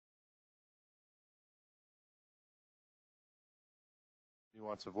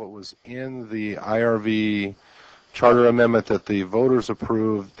nuance of what was in the IRV charter amendment that the voters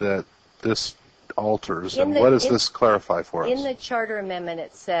approved that this alters, and what does this clarify for us? In the charter amendment,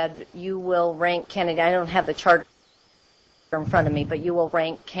 it said you will rank candidates. I don't have the charter in front of me, but you will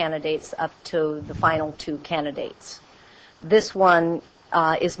rank candidates up to the final two candidates. This one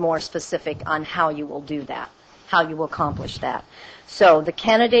is more specific on how you will do that, how you will accomplish that. So the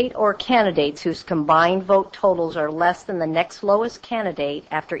candidate or candidates whose combined vote totals are less than the next lowest candidate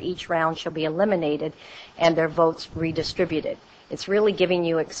after each round shall be eliminated and their votes redistributed. It's really giving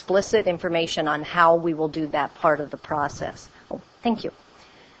you explicit information on how we will do that part of the process. Oh, thank you.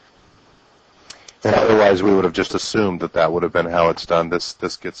 And otherwise, we would have just assumed that that would have been how it's done. This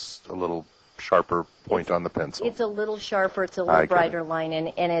gets a little sharper point on the pencil. It's a little sharper. It's a little brighter line,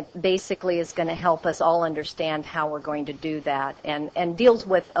 and it basically is going to help us all understand how we're going to do that, and deals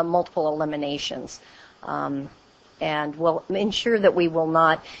with multiple eliminations. And will ensure that we will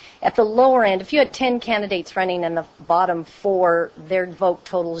not, at the lower end, if you had 10 candidates running and the bottom 4, their vote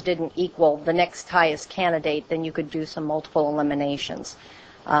totals didn't equal the next highest candidate, then you could do some multiple eliminations.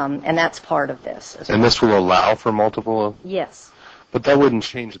 And that's part of this. And this will allow for multiple? Yes. But that wouldn't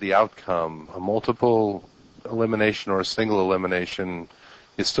change the outcome. A multiple elimination or a single elimination,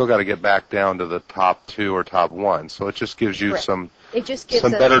 you still got to get back down to the top 2 or top 1. So it just gives you some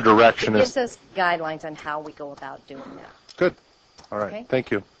better direction. It gives us guidelines on how we go about doing that. Good. All right. Okay.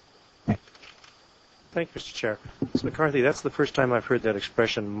 Thank you. Thank you, Mr. Chair. Ms. McCarthy, that's the first time I've heard that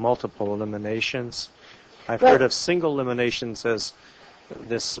expression, multiple eliminations. I've heard of single eliminations as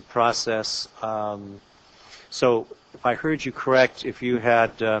this process. So if I heard you correct, if you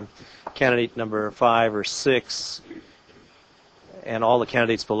had candidate number 5 or 6 and all the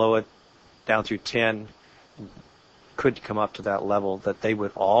candidates below it down through 10 could come up to that level, that they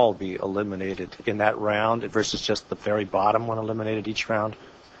would all be eliminated in that round versus just the very bottom one eliminated each round?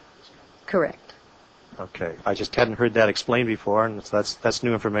 Correct. Okay. I just hadn't heard that explained before, and that's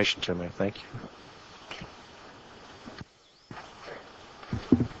new information to me. Thank you.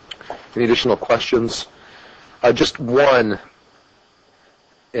 Any additional questions? Just one,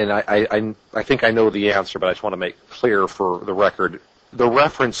 and I think I know the answer, but I just want to make clear for the record. The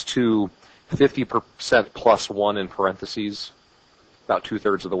reference to 50% plus 1 in parentheses, about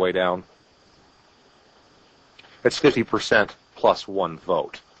 2/3 of the way down. It's 50% plus 1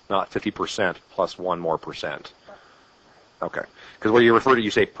 vote, not 50% plus 1 more percent. Okay. Because when you refer to,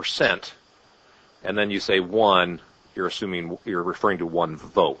 you say percent, and then you say 1, you're assuming you're referring to 1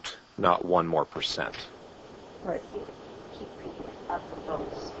 vote, not 1 more percent. Right. Keep reading up the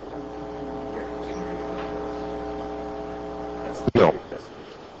votes. No.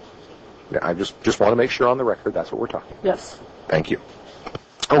 Yeah, I just want to make sure on the record that's what we're talking about. Yes. Thank you.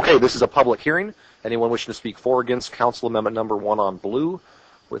 Okay, this is a public hearing. Anyone wishing to speak for or against Council Amendment number 1 on blue,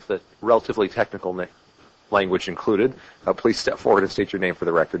 with the relatively technical language included, please step forward and state your name for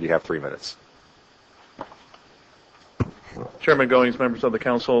the record. You have 3 minutes. Chairman Goings, members of the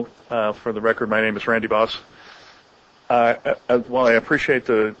council, for the record, my name is Randy Boss. While I appreciate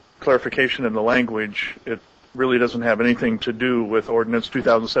the clarification in the language, it really doesn't have anything to do with Ordinance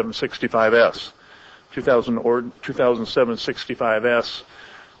 2007-65S. 2007-65S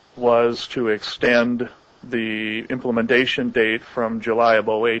was to extend the implementation date from July of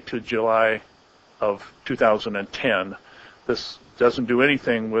 2008 to July of 2010. This doesn't do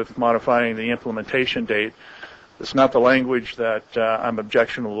anything with modifying the implementation date. It's not the language that I'm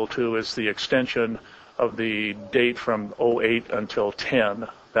objectionable to. It's the extension of the date from 2008 until 10.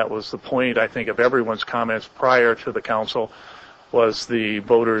 That was the point, I think, of everyone's comments prior to the council, was the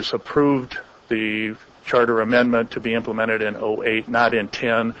voters approved the charter amendment to be implemented in 2008, not in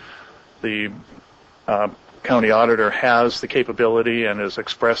 10. The county auditor has the capability and has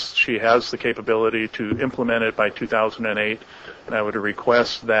expressed she has the capability to implement it by 2008, and I would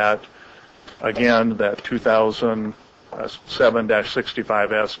request that, again, that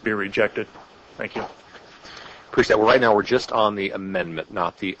 2007-65S be rejected. Thank you. Appreciate that. Well, right now we're just on the amendment,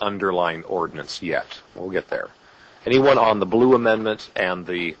 not the underlying ordinance yet. We'll get there. Anyone on the blue amendment and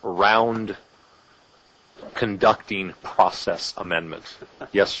the round conducting process amendment?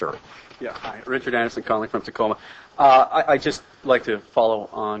 Yes, sir. Yeah, hi. Richard Anderson calling from Tacoma. I just like to follow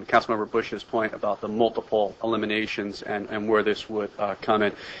on Councilmember Bush's point about the multiple eliminations and where this would come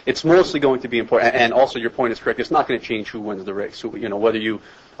in. It's mostly going to be important, and also your point is correct. It's not going to change who wins the race. So, whether you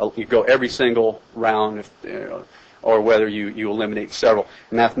go every single round, or whether you eliminate several.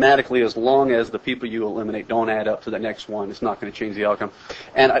 Mathematically, as long as the people you eliminate don't add up to the next one, it's not going to change the outcome.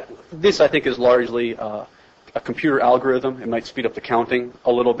 And this, I think, is largely a computer algorithm. It might speed up the counting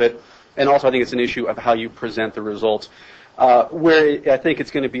a little bit. And also, I think it's an issue of how you present the results. Where I think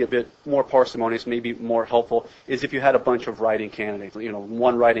it's going to be a bit more parsimonious, maybe more helpful, is if you had a bunch of write-in candidates. You know,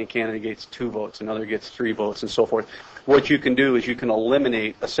 one write-in candidate gets 2 votes, another gets 3 votes, and so forth. What you can do is you can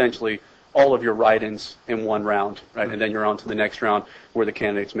eliminate essentially all of your write-ins in one round, right? And then you're on to the next round where the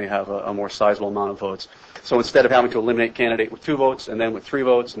candidates may have a more sizable amount of votes. So instead of having to eliminate a candidate with 2 votes and then with 3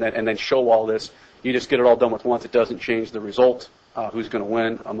 votes and then show all this, you just get it all done with once. It doesn't change the result, who's going to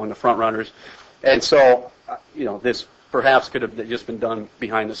win among the front runners. And so, you know, this perhaps could have just been done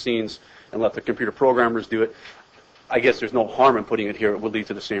behind the scenes and let the computer programmers do it. I guess there's no harm in putting it here. It would lead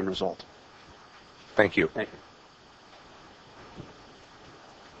to the same result. Thank you. Thank you.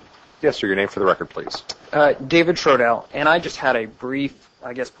 Yes, sir. Your name for the record, please. David Schrodel, and I just had a brief,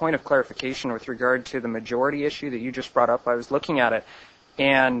 I guess, point of clarification with regard to the majority issue that you just brought up. I was looking at it,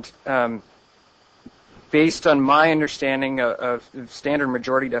 and based on my understanding of standard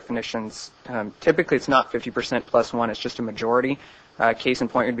majority definitions, typically it's not 50% plus 1, it's just a majority. Case in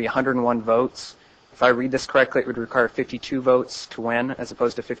point would be 101 votes. If I read this correctly, it would require 52 votes to win as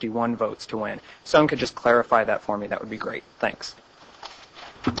opposed to 51 votes to win. Someone could just clarify that for me. That would be great. Thanks.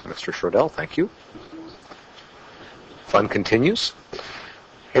 Mr. Schrodel, thank you. Fun continues.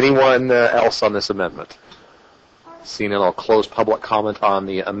 Anyone else on this amendment? Seeing none, I'll close public comment on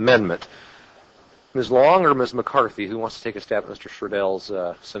the amendment. Ms. Long or Ms. McCarthy, who wants to take a stab at Mr. Schrodel's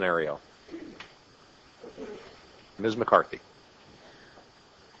scenario? Ms. McCarthy.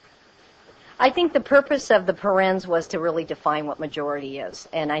 I think the purpose of the parens was to really define what majority is,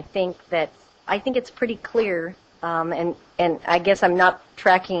 and I think it's pretty clear. And I guess I'm not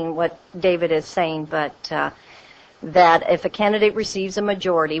tracking what David is saying, but that if a candidate receives a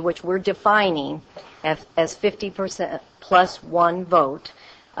majority, which we're defining as 50% plus 1 vote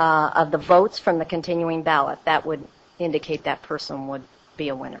of the votes from the continuing ballot, that would indicate that person would be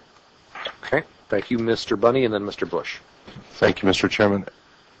a winner. Okay. Thank you, Mr. Bunny, and then Mr. Bush. Thank you, Mr. Chairman.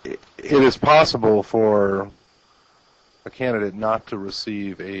 It is possible for a candidate not to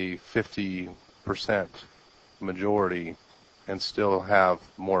receive a 50% majority and still have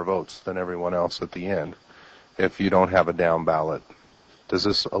more votes than everyone else at the end if you don't have a down ballot. Does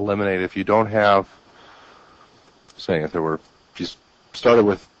this eliminate, if you don't have, saying if there were, just started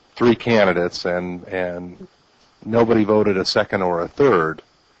with 3 candidates and nobody voted a second or a third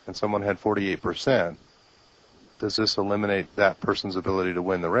and someone had 48%, does this eliminate that person's ability to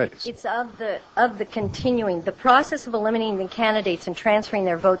win the race? It's of the continuing. The process of eliminating the candidates and transferring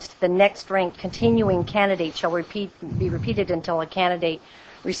their votes to the next ranked continuing candidate shall be repeated until a candidate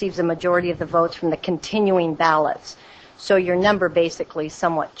receives a majority of the votes from the continuing ballots. So your number basically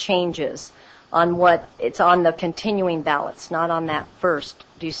somewhat changes on what it's on the continuing ballots, not on that first.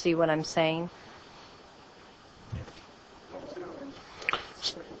 Do you see what I'm saying?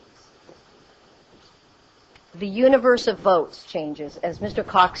 The universe of votes changes, as Mr.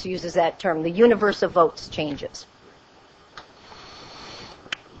 Cox uses that term. The universe of votes changes.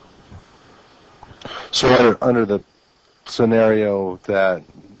 So under the scenario that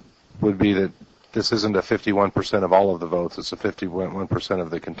would be that this isn't a 51% of all of the votes, it's a 51% of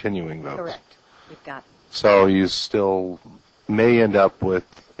the continuing votes. Correct. You've got it. So you still may end up with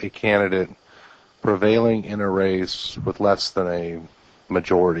a candidate prevailing in a race with less than a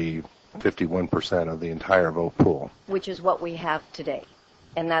majority, 51% of the entire vote pool. Which is what we have today.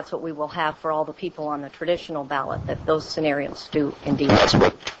 And that's what we will have for all the people on the traditional ballot, that those scenarios do indeed. That's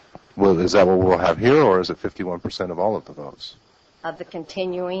what, well, is that what we'll have here, or is it 51% of all of the votes? Of the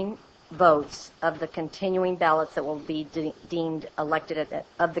continuing votes, of the continuing ballots that will be deemed elected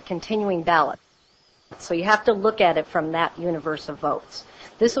of the continuing ballot. So you have to look at it from that universe of votes.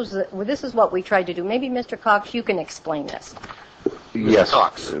 This is what we tried to do. Maybe, Mr. Cox, you can explain this. Yes.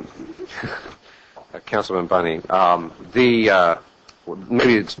 Cox. Councilman Bunny,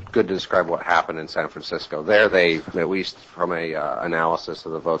 maybe it's good to describe what happened in San Francisco. There they, at least from a analysis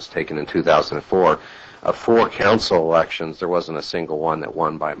of the votes taken in 2004, 4 council elections, there wasn't a single one that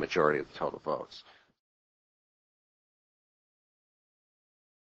won by a majority of the total votes.